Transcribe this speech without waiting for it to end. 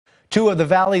Two of the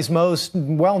Valley's most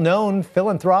well-known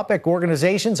philanthropic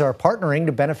organizations are partnering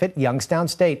to benefit Youngstown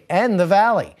State and the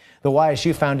Valley. The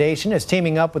YSU Foundation is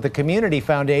teaming up with the Community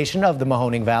Foundation of the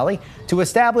Mahoning Valley to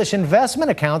establish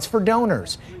investment accounts for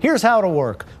donors. Here's how it'll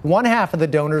work. One half of the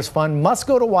donors' fund must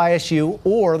go to YSU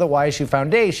or the YSU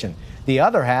Foundation. The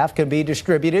other half can be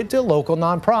distributed to local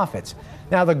nonprofits.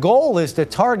 Now, the goal is to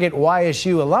target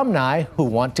YSU alumni who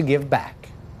want to give back.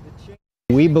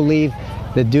 We believe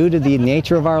that due to the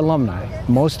nature of our alumni,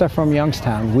 most are from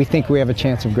Youngstown, we think we have a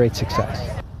chance of great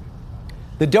success.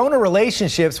 The donor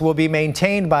relationships will be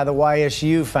maintained by the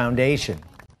YSU Foundation.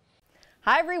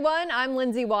 Hi everyone, I'm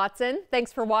Lindsay Watson.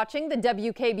 Thanks for watching the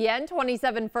WKBN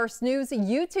 27 First News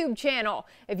YouTube channel.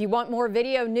 If you want more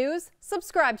video news,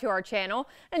 subscribe to our channel.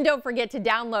 And don't forget to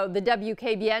download the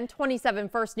WKBN 27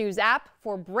 First News app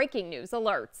for breaking news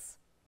alerts.